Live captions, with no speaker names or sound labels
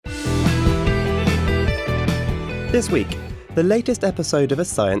This week, the latest episode of a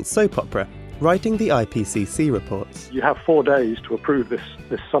science soap opera, writing the IPCC reports. You have 4 days to approve this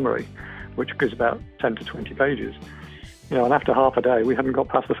summary, which goes about 10 to 20 pages. And after half a day, we hadn't got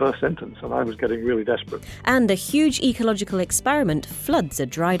past the first sentence, and I was getting really desperate. And a huge ecological experiment floods a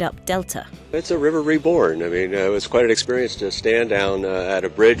dried-up delta. It's a river reborn. I mean, it was quite an experience to stand down at a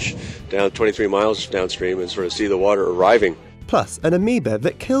bridge down 23 miles downstream and sort of see the water arriving. Plus, an amoeba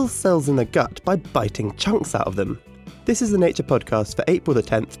that kills cells in the gut by biting chunks out of them. This is the Nature Podcast for April the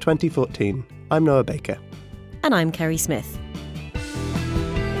 10th, 2014. I'm Noah Baker. And I'm Kerry Smith.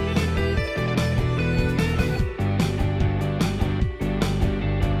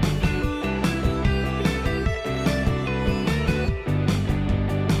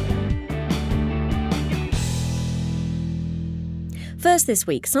 First this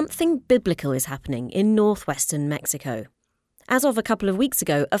week, something biblical is happening in northwestern Mexico. As of a couple of weeks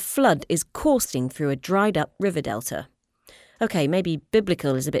ago, a flood is coursing through a dried-up river delta. OK, maybe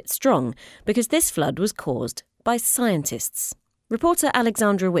biblical is a bit strong, because this flood was caused by scientists. Reporter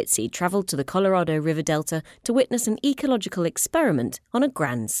Alexandra Whitsey travelled to the Colorado River Delta to witness an ecological experiment on a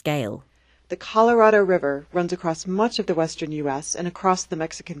grand scale. The Colorado River runs across much of the western U.S. and across the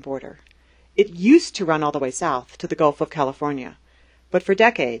Mexican border. It used to run all the way south to the Gulf of California. But for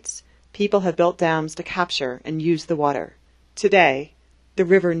decades, people have built dams to capture and use the water. Today, the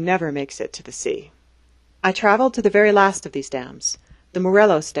river never makes it to the sea. I traveled to the very last of these dams, the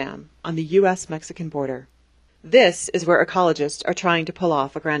Morelos Dam on the U.S.-Mexican border. This is where ecologists are trying to pull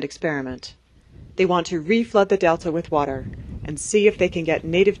off a grand experiment. They want to reflood the delta with water and see if they can get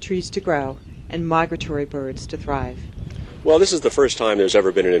native trees to grow and migratory birds to thrive. Well, this is the first time there's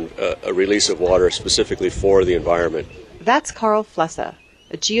ever been a release of water specifically for the environment. That's Carl Flessa,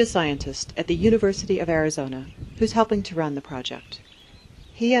 a geoscientist at the University of Arizona, who's helping to run the project.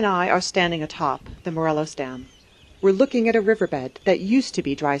 He and I are standing atop the Morelos Dam. We're looking at a riverbed that used to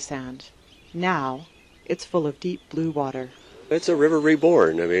be dry sand. Now, it's full of deep blue water. It's a river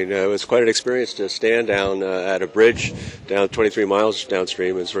reborn. I mean, it was quite an experience to stand down at a bridge down 23 miles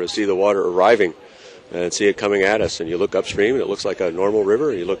downstream and sort of see the water arriving and see it coming at us. And you look upstream and it looks like a normal river,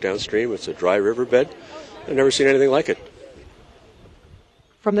 and you look downstream, it's a dry riverbed. I've never seen anything like it.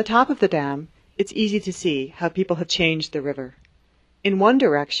 From the top of the dam, it's easy to see how people have changed the river. In one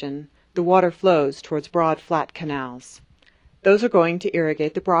direction, the water flows towards broad, flat canals. Those are going to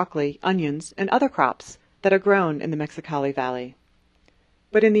irrigate the broccoli, onions, and other crops that are grown in the Mexicali Valley.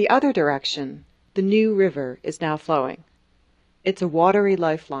 But in the other direction, the new river is now flowing. It's a watery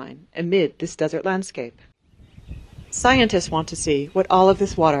lifeline amid this desert landscape. Scientists want to see what all of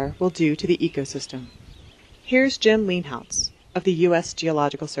this water will do to the ecosystem. Here's Jim Leanhoutz of the U.S.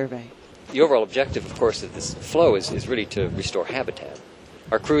 Geological Survey. The overall objective, of course, of this flow is really to restore habitat.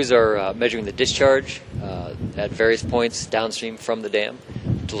 Our crews are measuring the discharge at various points downstream from the dam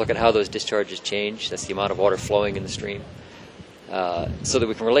to look at how those discharges change. That's the amount of water flowing in the stream, so that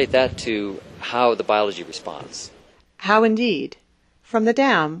we can relate that to how the biology responds. How indeed. From the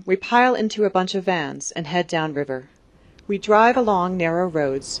dam, we pile into a bunch of vans and head downriver. We drive along narrow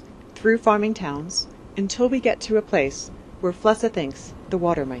roads, through farming towns, until we get to a place where Flessa thinks the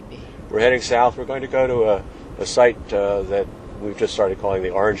water might be. We're heading south. We're going to go to a site that we've just started calling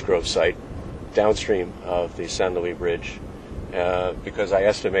the Orange Grove site, downstream of the San Luis Bridge, because I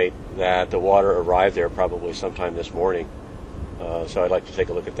estimate that the water arrived there probably sometime this morning. So I'd like to take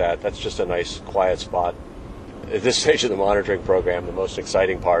a look at that. That's just a nice, quiet spot. At this stage of the monitoring program, the most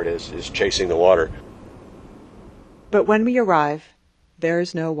exciting part is chasing the water. But when we arrive,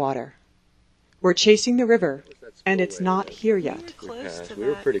 there's no water. We're chasing the river, and it's not here yet. We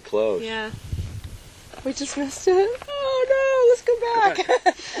were pretty close. Yeah. We just missed it. Oh no, let's go back.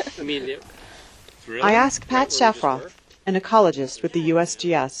 I asked Pat Shafroth, an ecologist with the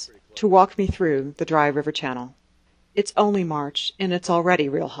USGS, to walk me through the dry river channel. It's only March, and it's already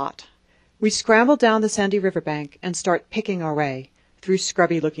real hot. We scramble down the sandy riverbank and start picking our way through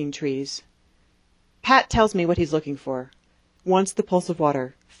scrubby-looking trees. Pat tells me what he's looking for. Once the pulse of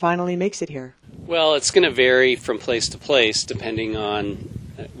water finally makes it here. Well, it's going to vary from place to place depending on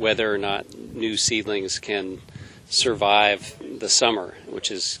whether or not new seedlings can survive the summer,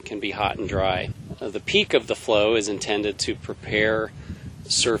 which can be hot and dry. The peak of the flow is intended to prepare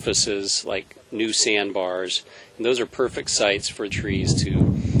surfaces like new sandbars, and those are perfect sites for trees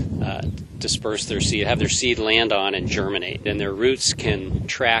to disperse their seed, have their seed land on and germinate, and their roots can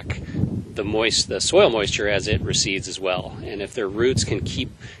track the soil moisture as it recedes as well. And if their roots can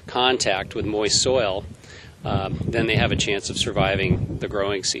keep contact with moist soil, then they have a chance of surviving the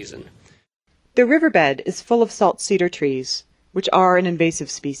growing season. The riverbed is full of salt cedar trees, which are an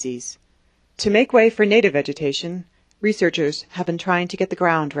invasive species. To make way for native vegetation, researchers have been trying to get the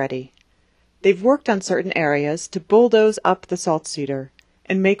ground ready. They've worked on certain areas to bulldoze up the salt cedar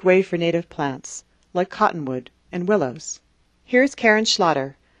and make way for native plants, like cottonwood and willows. Here's Karen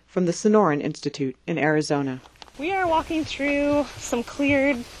Schlatter from the Sonoran Institute in Arizona. We are walking through some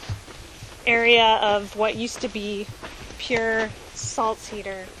cleared area of what used to be pure salt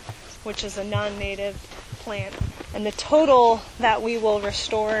cedar, which is a non-native plant. And the total that we will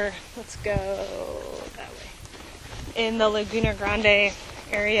restore, let's go that way, in the Laguna Grande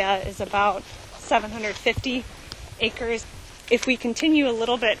area is about 750 acres. If we continue a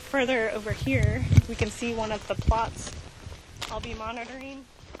little bit further over here, we can see one of the plots I'll be monitoring.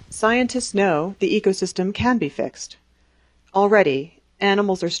 Scientists know the ecosystem can be fixed. Already,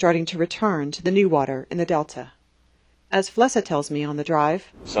 animals are starting to return to the new water in the delta. As Flessa tells me on the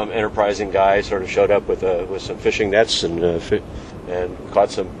drive, some enterprising guy sort of showed up with some fishing nets and caught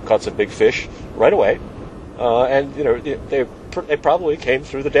some big fish right away. And they probably came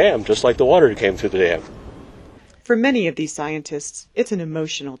through the dam, just like the water came through the dam. For many of these scientists, it's an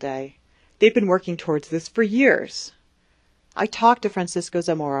emotional day. They've been working towards this for years. I talked to Francisco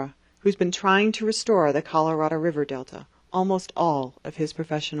Zamora, who's been trying to restore the Colorado River Delta almost all of his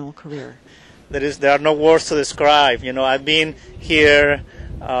professional career. There are no words to describe. I've been here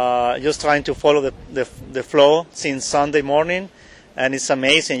just trying to follow the flow since Sunday morning, and it's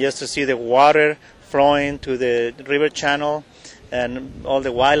amazing just to see the water flowing to the river channel and all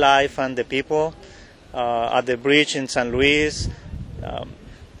the wildlife and the people at the bridge in San Luis.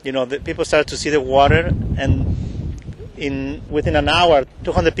 The people started to see the water, and within an hour,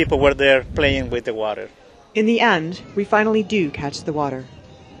 200 people were there playing with the water. In the end, we finally do catch the water.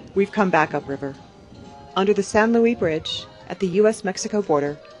 We've come back upriver. Under the San Luis Bridge, at the U.S.-Mexico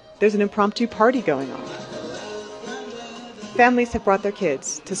border, there's an impromptu party going on. Families have brought their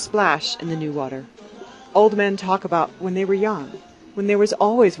kids to splash in the new water. Old men talk about when they were young, when there was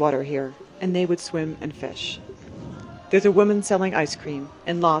always water here, and they would swim and fish. There's a woman selling ice cream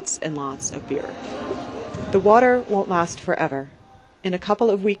and lots of beer. The water won't last forever. In a couple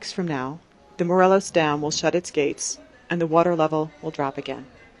of weeks from now, the Morelos Dam will shut its gates, and the water level will drop again.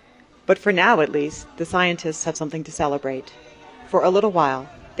 But for now, at least, the scientists have something to celebrate. For a little while,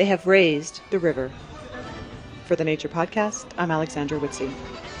 they have raised the river. For the Nature Podcast, I'm Alexandra Witze.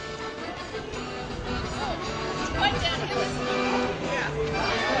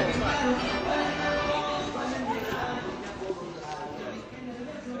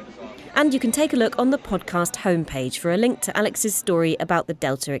 And you can take a look on the podcast homepage for a link to Alex's story about the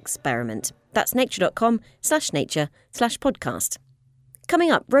Delta experiment. That's nature.com/nature/podcast.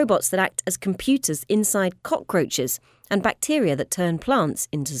 Coming up, robots that act as computers inside cockroaches and bacteria that turn plants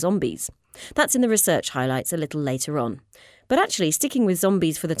into zombies. That's in the research highlights a little later on. But actually, sticking with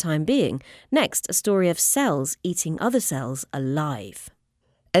zombies for the time being, next, a story of cells eating other cells alive.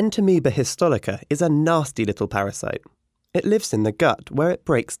 Entamoeba histolica is a nasty little parasite. It lives in the gut, where it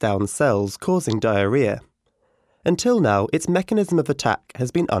breaks down cells, causing diarrhoea. Until now, its mechanism of attack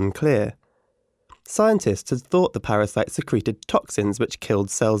has been unclear. Scientists had thought the parasite secreted toxins which killed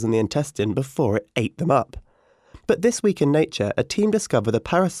cells in the intestine before it ate them up. But this week in Nature, a team discovered the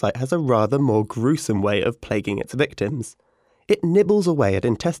parasite has a rather more gruesome way of plaguing its victims. It nibbles away at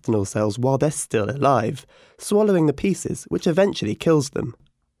intestinal cells while they're still alive, swallowing the pieces, which eventually kills them.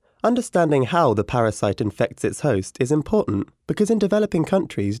 Understanding how the parasite infects its host is important because in developing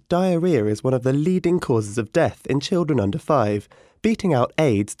countries, diarrhoea is one of the leading causes of death in children under 5, beating out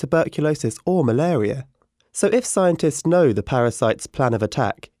AIDS, tuberculosis or malaria. So if scientists know the parasite's plan of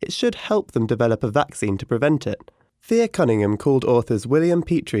attack, it should help them develop a vaccine to prevent it. Thea Cunningham called authors William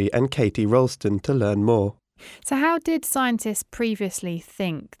Petrie and Katie Rolston to learn more. So how did scientists previously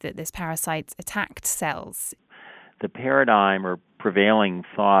think that this parasite attacked cells? The paradigm or prevailing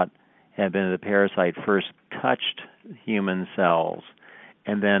thought had been that the parasite first touched human cells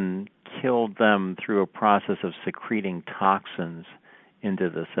and then killed them through a process of secreting toxins into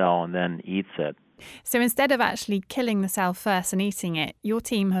the cell and then eats it. So instead of actually killing the cell first and eating it, your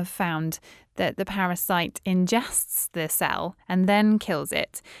team have found that the parasite ingests the cell and then kills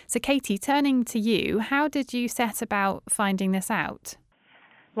it. So Katie, turning to you, how did you set about finding this out?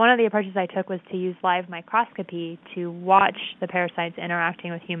 One of the approaches I took was to use live microscopy to watch the parasites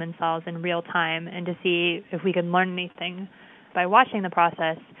interacting with human cells in real time and to see if we could learn anything by watching the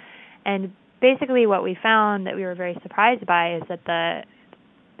process. And basically what we found that we were very surprised by is that the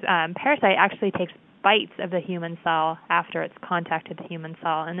parasite actually takes bites of the human cell after it's contacted the human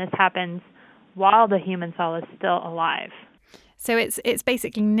cell, and this happens while the human cell is still alive. So it's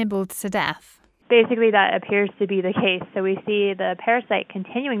basically nibbled to death? Basically, that appears to be the case. So we see the parasite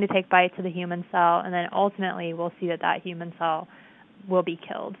continuing to take bites of the human cell, and then ultimately we'll see that human cell will be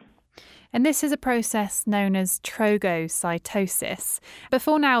killed. And this is a process known as trogocytosis.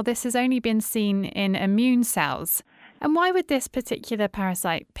 Before now, this has only been seen in immune cells. And why would this particular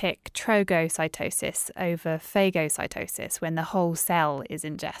parasite pick trogocytosis over phagocytosis when the whole cell is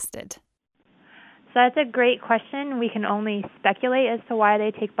ingested? So that's a great question. We can only speculate as to why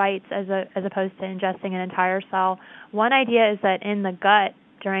they take bites as opposed to ingesting an entire cell. One idea is that in the gut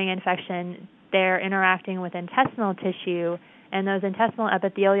during infection, they're interacting with intestinal tissue, and those intestinal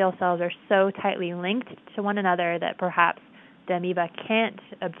epithelial cells are so tightly linked to one another that perhaps the amoeba can't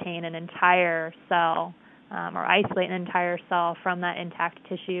obtain an entire cell or isolate an entire cell from that intact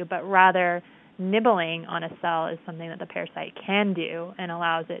tissue, but rather nibbling on a cell is something that the parasite can do and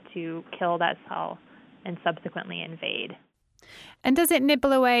allows it to kill that cell and subsequently invade. And does it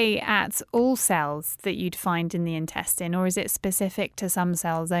nibble away at all cells that you'd find in the intestine, or is it specific to some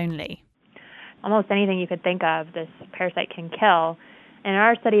cells only? Almost anything you could think of, this parasite can kill. In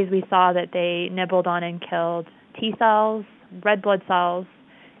our studies, we saw that they nibbled on and killed T cells, red blood cells,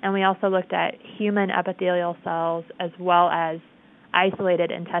 and we also looked at human epithelial cells as well as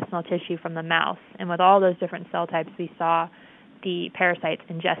isolated intestinal tissue from the mouse. And with all those different cell types, we saw the parasites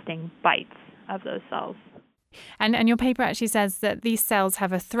ingesting bites of those cells. And your paper actually says that these cells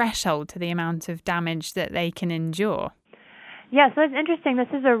have a threshold to the amount of damage that they can endure. Yeah, so it's interesting. This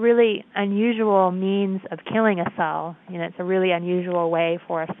is a really unusual means of killing a cell. It's a really unusual way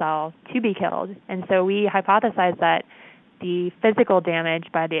for a cell to be killed. And so we hypothesized that the physical damage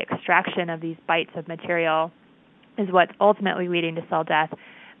by the extraction of these bites of material is what's ultimately leading to cell death.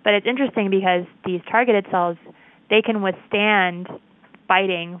 But it's interesting because these targeted cells, they can withstand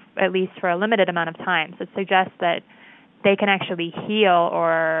biting at least for a limited amount of time. So it suggests that they can actually heal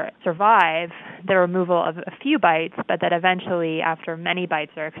or survive the removal of a few bites, but that eventually, after many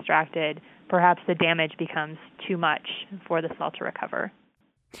bites are extracted, perhaps the damage becomes too much for the cell to recover.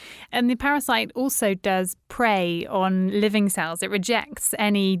 And the parasite also does prey on living cells. It rejects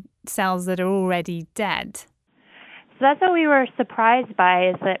any cells that are already dead. So that's what we were surprised by,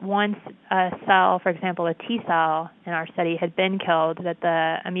 is that once a cell, for example, a T cell in our study had been killed, that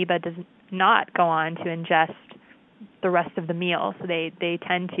the amoeba does not go on to ingest the rest of the meal. So they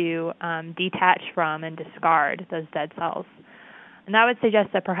tend to detach from and discard those dead cells. And that would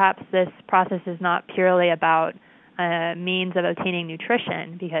suggest that perhaps this process is not purely about a means of obtaining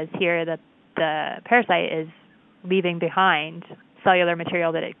nutrition, because here the parasite is leaving behind cellular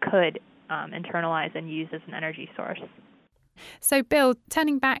material that it could internalize and use as an energy source. So, Bill,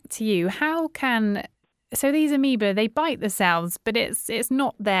 turning back to you, so these amoeba, they bite the cells, but it's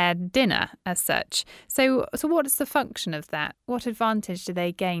not their dinner as such. So what is the function of that? What advantage do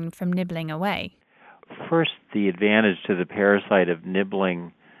they gain from nibbling away? First, the advantage to the parasite of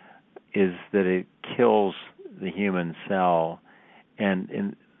nibbling is that it kills the human cell,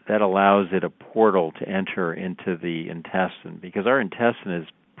 and that allows it a portal to enter into the intestine, because our intestine is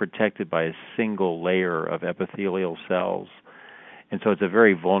protected by a single layer of epithelial cells. And so it's a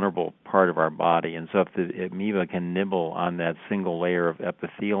very vulnerable part of our body. And so if the amoeba can nibble on that single layer of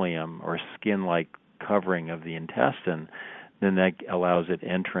epithelium or skin-like covering of the intestine, then that allows it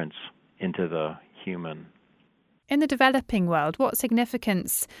entrance into the human. In the developing world, what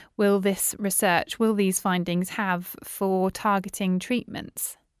significance will these findings have for targeting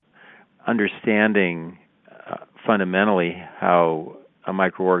treatments? Understanding fundamentally how a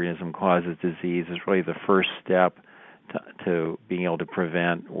microorganism causes disease is really the first step to being able to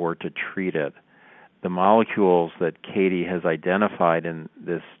prevent or to treat it. The molecules that Katie has identified in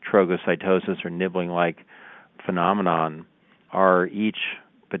this trogocytosis or nibbling-like phenomenon are each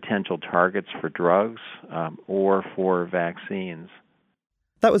potential targets for drugs or for vaccines.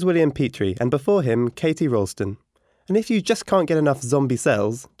 That was William Petrie, and before him, Katie Ralston. And if you just can't get enough zombie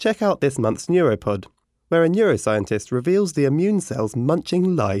cells, check out this month's Neuropod, where a neuroscientist reveals the immune cells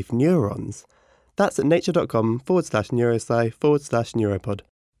munching live neurons. That's at nature.com/neurosci/neuropod.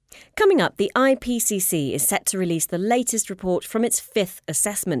 Coming up, the IPCC is set to release the latest report from its 5th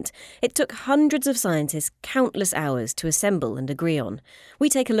assessment. It took hundreds of scientists countless hours to assemble and agree on. We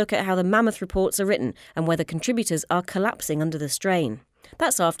take a look at how the mammoth reports are written and whether contributors are collapsing under the strain.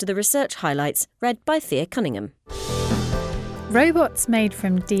 That's after the research highlights, read by Thea Cunningham. Robots made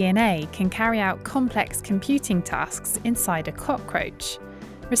from DNA can carry out complex computing tasks inside a cockroach.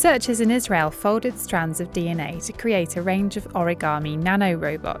 Researchers in Israel folded strands of DNA to create a range of origami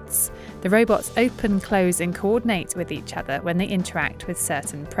nanorobots. The robots open, close and coordinate with each other when they interact with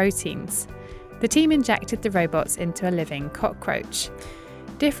certain proteins. The team injected the robots into a living cockroach.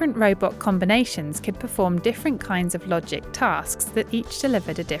 Different robot combinations could perform different kinds of logic tasks that each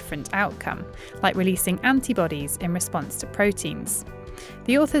delivered a different outcome, like releasing antibodies in response to proteins.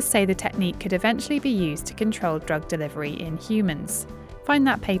 The authors say the technique could eventually be used to control drug delivery in humans. Find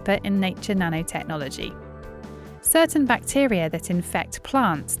that paper in Nature Nanotechnology. Certain bacteria that infect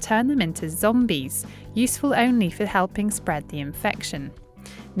plants turn them into zombies, useful only for helping spread the infection.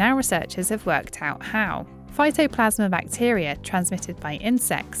 Now researchers have worked out how. Phytoplasma bacteria, transmitted by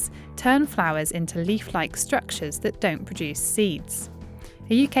insects, turn flowers into leaf-like structures that don't produce seeds.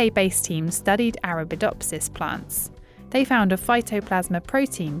 A UK-based team studied Arabidopsis plants. They found a phytoplasma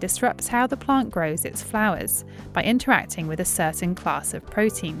protein disrupts how the plant grows its flowers by interacting with a certain class of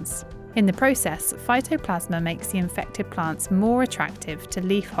proteins. In the process, phytoplasma makes the infected plants more attractive to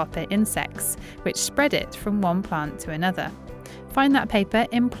leafhopper insects, which spread it from one plant to another. Find that paper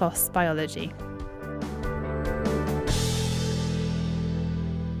in PLOS Biology.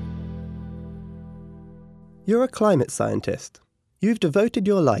 You're a climate scientist. You've devoted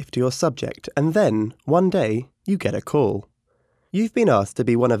your life to your subject, and then, one day, you get a call. You've been asked to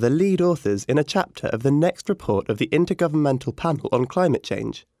be one of the lead authors in a chapter of the next report of the Intergovernmental Panel on Climate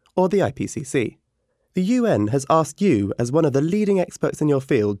Change, or the IPCC. The UN has asked you, as one of the leading experts in your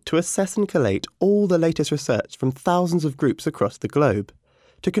field, to assess and collate all the latest research from thousands of groups across the globe,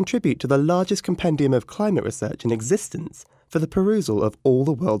 to contribute to the largest compendium of climate research in existence for the perusal of all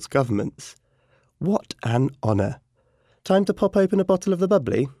the world's governments. What an honour. Time to pop open a bottle of the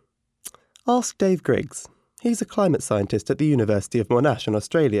bubbly? Ask Dave Griggs. He's a climate scientist at the University of Monash in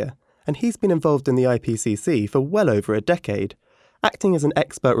Australia, and he's been involved in the IPCC for well over a decade, acting as an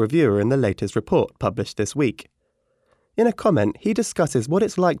expert reviewer in the latest report published this week. In a comment, he discusses what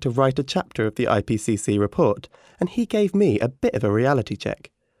it's like to write a chapter of the IPCC report, and he gave me a bit of a reality check.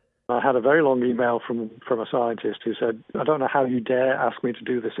 I had a very long email from a scientist who said, I don't know how you dare ask me to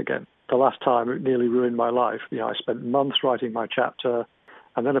do this again. The last time it nearly ruined my life. I spent months writing my chapter.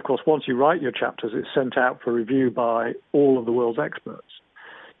 And then, of course, once you write your chapters, it's sent out for review by all of the world's experts.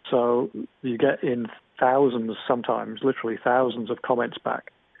 So you get in thousands, sometimes literally thousands of comments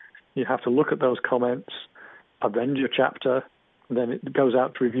back. You have to look at those comments, amend your chapter, and then it goes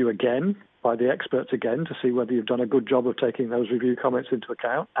out to review again by the experts again to see whether you've done a good job of taking those review comments into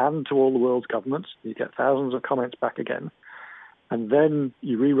account, and to all the world's governments. You get thousands of comments back again. And then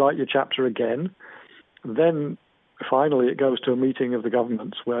you rewrite your chapter again. Then finally it goes to a meeting of the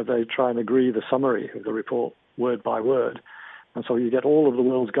governments where they try and agree the summary of the report word by word. And so you get all of the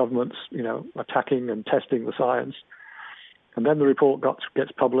world's governments, attacking and testing the science. And then the report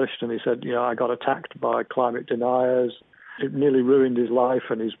gets published, and he said, I got attacked by climate deniers. It nearly ruined his life,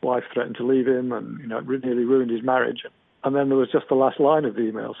 and his wife threatened to leave him, and it nearly ruined his marriage. And then there was just the last line of the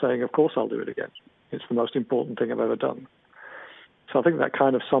email saying, of course I'll do it again. It's the most important thing I've ever done. So I think that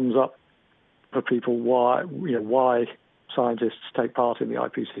kind of sums up for people why scientists take part in the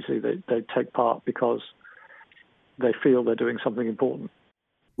IPCC. They take part because they feel they're doing something important.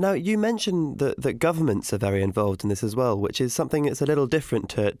 Now, you mentioned that governments are very involved in this as well, which is something that's a little different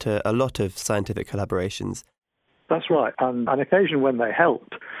to a lot of scientific collaborations. That's right. And an occasion when they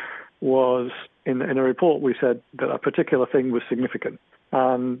helped was in a report we said that a particular thing was significant.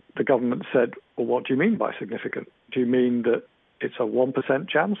 And the government said, well, what do you mean by significant? Do you mean that it's a 1%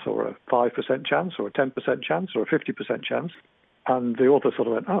 chance or a 5% chance or a 10% chance or a 50% chance? And the author sort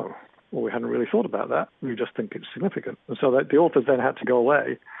of went, oh, well, we hadn't really thought about that. We just think it's significant. And so the authors then had to go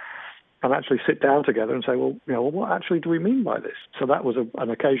away and actually sit down together and say, well, what actually do we mean by this? So that was an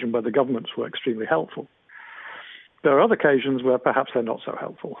occasion where the governments were extremely helpful. There are other occasions where perhaps they're not so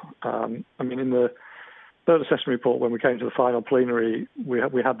helpful. In the third assessment report, when we came to the final plenary, we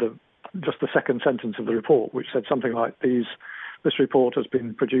had just the second sentence of the report, which said something like, this report has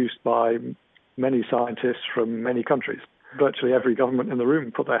been produced by many scientists from many countries. Virtually every government in the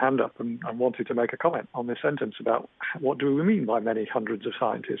room put their hand up and wanted to make a comment on this sentence about what do we mean by many hundreds of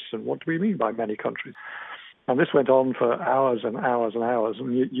scientists and what do we mean by many countries. And this went on for hours and hours and hours.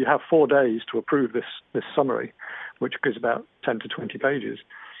 And you have 4 days to approve this summary, which is about 10 to 20 pages.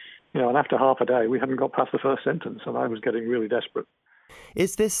 And after half a day, we hadn't got past the first sentence, and I was getting really desperate.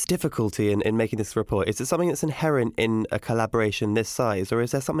 Is this difficulty in making this report, is it something that's inherent in a collaboration this size, or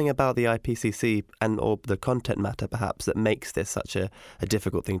is there something about the IPCC or the content matter, perhaps, that makes this such a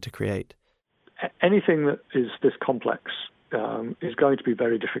difficult thing to create? Anything that is this complex is going to be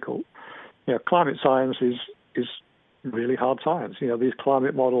very difficult. Climate science is really hard science. These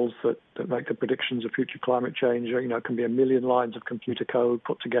climate models that make the predictions of future climate change, can be a million lines of computer code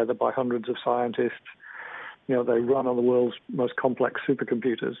put together by hundreds of scientists. They run on the world's most complex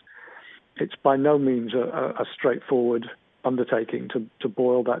supercomputers. It's by no means a straightforward undertaking to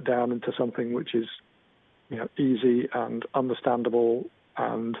boil that down into something which is easy and understandable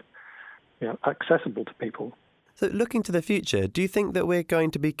and accessible to people. So looking to the future, do you think that we're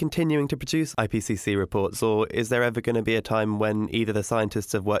going to be continuing to produce IPCC reports, or is there ever going to be a time when either the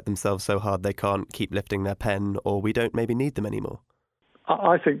scientists have worked themselves so hard they can't keep lifting their pen, or we don't maybe need them anymore?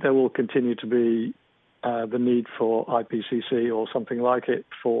 I think there will continue to be the need for IPCC or something like it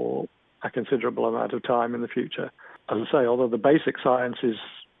for a considerable amount of time in the future. As I say, although the basic science is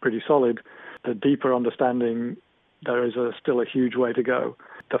pretty solid, the deeper understanding, there is still a huge way to go.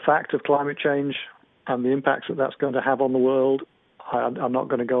 The fact of climate change and the impacts that that's going to have on the world are not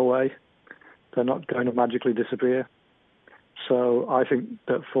going to go away. They're not going to magically disappear. So I think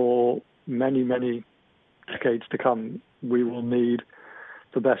that for many, many decades to come, we will need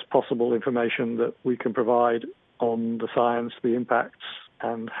the best possible information that we can provide on the science, the impacts,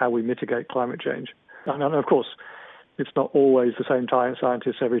 and how we mitigate climate change. And of course, it's not always the same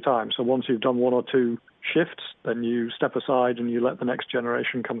scientists every time. So once you've done one or two shifts, then you step aside and you let the next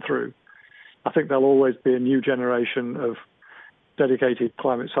generation come through. I think there'll always be a new generation of dedicated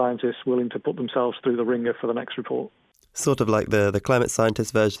climate scientists willing to put themselves through the ringer for the next report. Sort of like the climate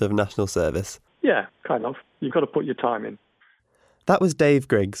scientist version of National Service. Yeah, kind of. You've got to put your time in. That was Dave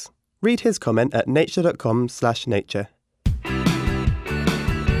Griggs. Read his comment at nature.com/nature.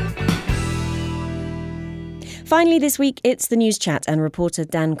 Finally this week, it's the News Chat, and reporter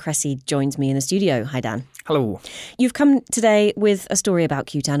Dan Cressy joins me in the studio. Hi, Dan. Hello. You've come today with a story about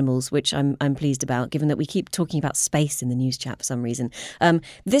cute animals, which I'm pleased about, given that we keep talking about space in the News Chat for some reason.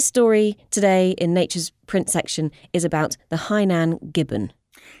 This story today in Nature's print section is about the Hainan gibbon.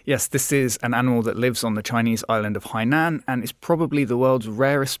 Yes, this is an animal that lives on the Chinese island of Hainan and is probably the world's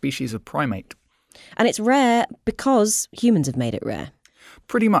rarest species of primate. And it's rare because humans have made it rare.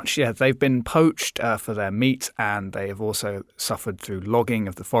 Pretty much, yeah. They've been poached for their meat, and they have also suffered through logging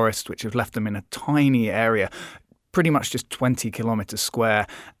of the forest, which have left them in a tiny area, pretty much just 20 kilometres square,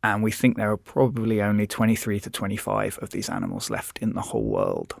 and we think there are probably only 23 to 25 of these animals left in the whole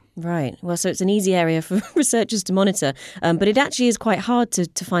world. Right. Well, so it's an easy area for researchers to monitor, but it actually is quite hard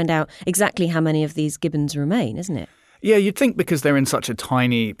to find out exactly how many of these gibbons remain, isn't it? Yeah, you'd think because they're in such a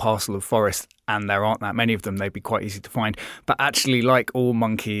tiny parcel of forest and there aren't that many of them, they'd be quite easy to find. But actually, like all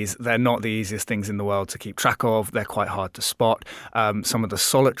monkeys, they're not the easiest things in the world to keep track of. They're quite hard to spot. Some of the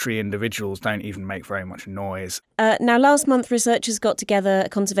solitary individuals don't even make very much noise. Now, last month, researchers got together,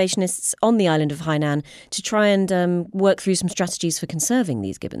 conservationists on the island of Hainan, to try and work through some strategies for conserving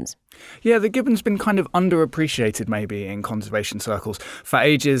these gibbons. Yeah, the gibbon's been kind of underappreciated maybe in conservation circles. For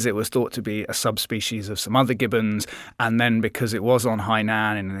ages, it was thought to be a subspecies of some other gibbons, and then because it was on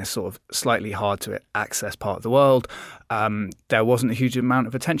Hainan in this sort of slightly hard to access part of the world, there wasn't a huge amount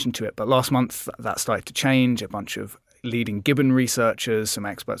of attention to it. But last month, that started to change. A bunch of leading gibbon researchers, some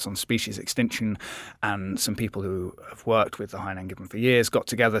experts on species extinction, and some people who have worked with the Hainan gibbon for years got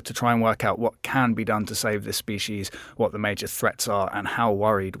together to try and work out what can be done to save this species, what the major threats are, and how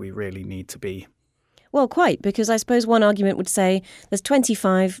worried we really need to be. Well, quite, because I suppose one argument would say there's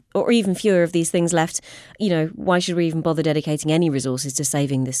 25 or even fewer of these things left. You know, why should we even bother dedicating any resources to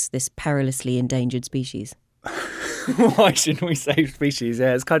saving this perilously endangered species? Why shouldn't we save species?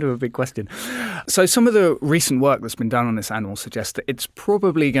 Yeah, it's kind of a big question. So some of the recent work that's been done on this animal suggests that it's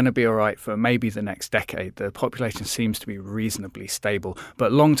probably going to be all right for maybe the next decade. The population seems to be reasonably stable.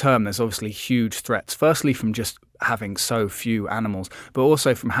 But long term, there's obviously huge threats. Firstly, from just having so few animals, but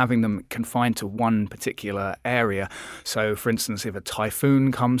also from having them confined to one particular area. So, for instance, if a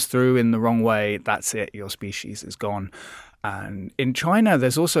typhoon comes through in the wrong way, that's it, your species is gone. And in China,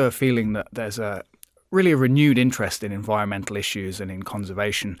 there's also a feeling that there's really a renewed interest in environmental issues and in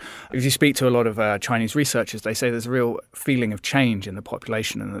conservation. If you speak to a lot of Chinese researchers, they say there's a real feeling of change in the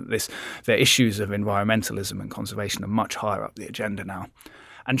population and that their issues of environmentalism and conservation are much higher up the agenda now.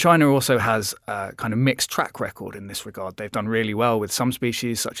 And China also has a kind of mixed track record in this regard. They've done really well with some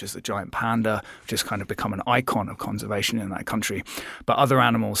species, such as the giant panda, which has kind of become an icon of conservation in that country. But other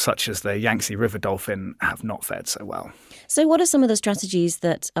animals, such as the Yangtze River dolphin, have not fared so well. So what are some of the strategies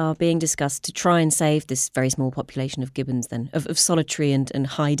that are being discussed to try and save this very small population of gibbons then, of solitary and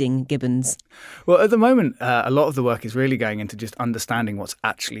hiding gibbons? Well, at the moment, a lot of the work is really going into just understanding what's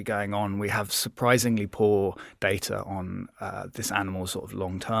actually going on. We have surprisingly poor data on this animal's sort of long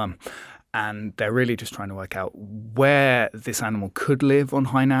long term. And they're really just trying to work out where this animal could live on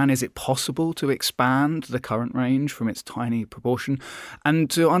Hainan. Is it possible to expand the current range from its tiny proportion? And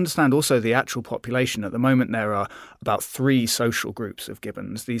to understand also the actual population. At the moment, there are about 3 social groups of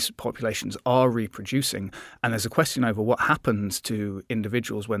gibbons. These populations are reproducing. And there's a question over what happens to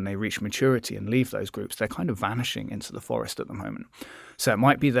individuals when they reach maturity and leave those groups. They're kind of vanishing into the forest at the moment. So it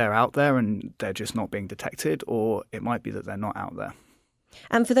might be they're out there and they're just not being detected, or it might be that they're not out there.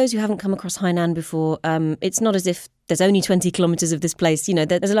 And for those who haven't come across Hainan before, it's not as if there's only 20 kilometres of this place. You know,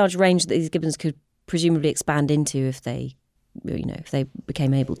 there's a large range that these gibbons could presumably expand into if they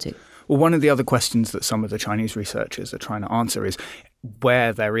became able to. Well, one of the other questions that some of the Chinese researchers are trying to answer is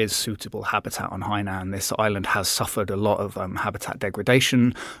where there is suitable habitat on Hainan. This island has suffered a lot of habitat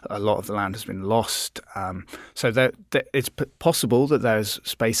degradation. A lot of the land has been lost. So it's possible that there's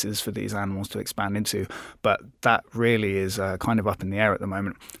spaces for these animals to expand into, but that really is kind of up in the air at the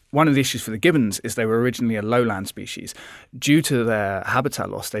moment. One of the issues for the gibbons is they were originally a lowland species. Due to their habitat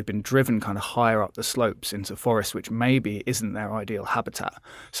loss, they've been driven kind of higher up the slopes into forests, which maybe isn't their ideal habitat.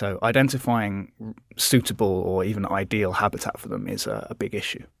 So identifying suitable or even ideal habitat for them is a big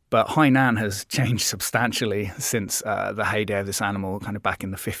issue. But Hainan has changed substantially since the heyday of this animal, kind of back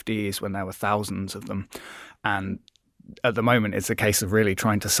in the 50s when there were thousands of them. And at the moment, it's a case of really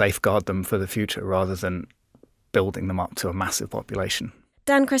trying to safeguard them for the future rather than building them up to a massive population.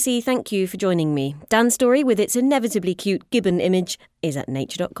 Dan Cressy, thank you for joining me. Dan's story, with its inevitably cute gibbon image, is at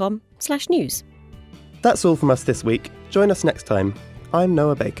nature.com/news. That's all from us this week. Join us next time. I'm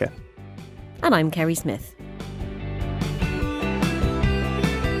Noah Baker. And I'm Kerry Smith.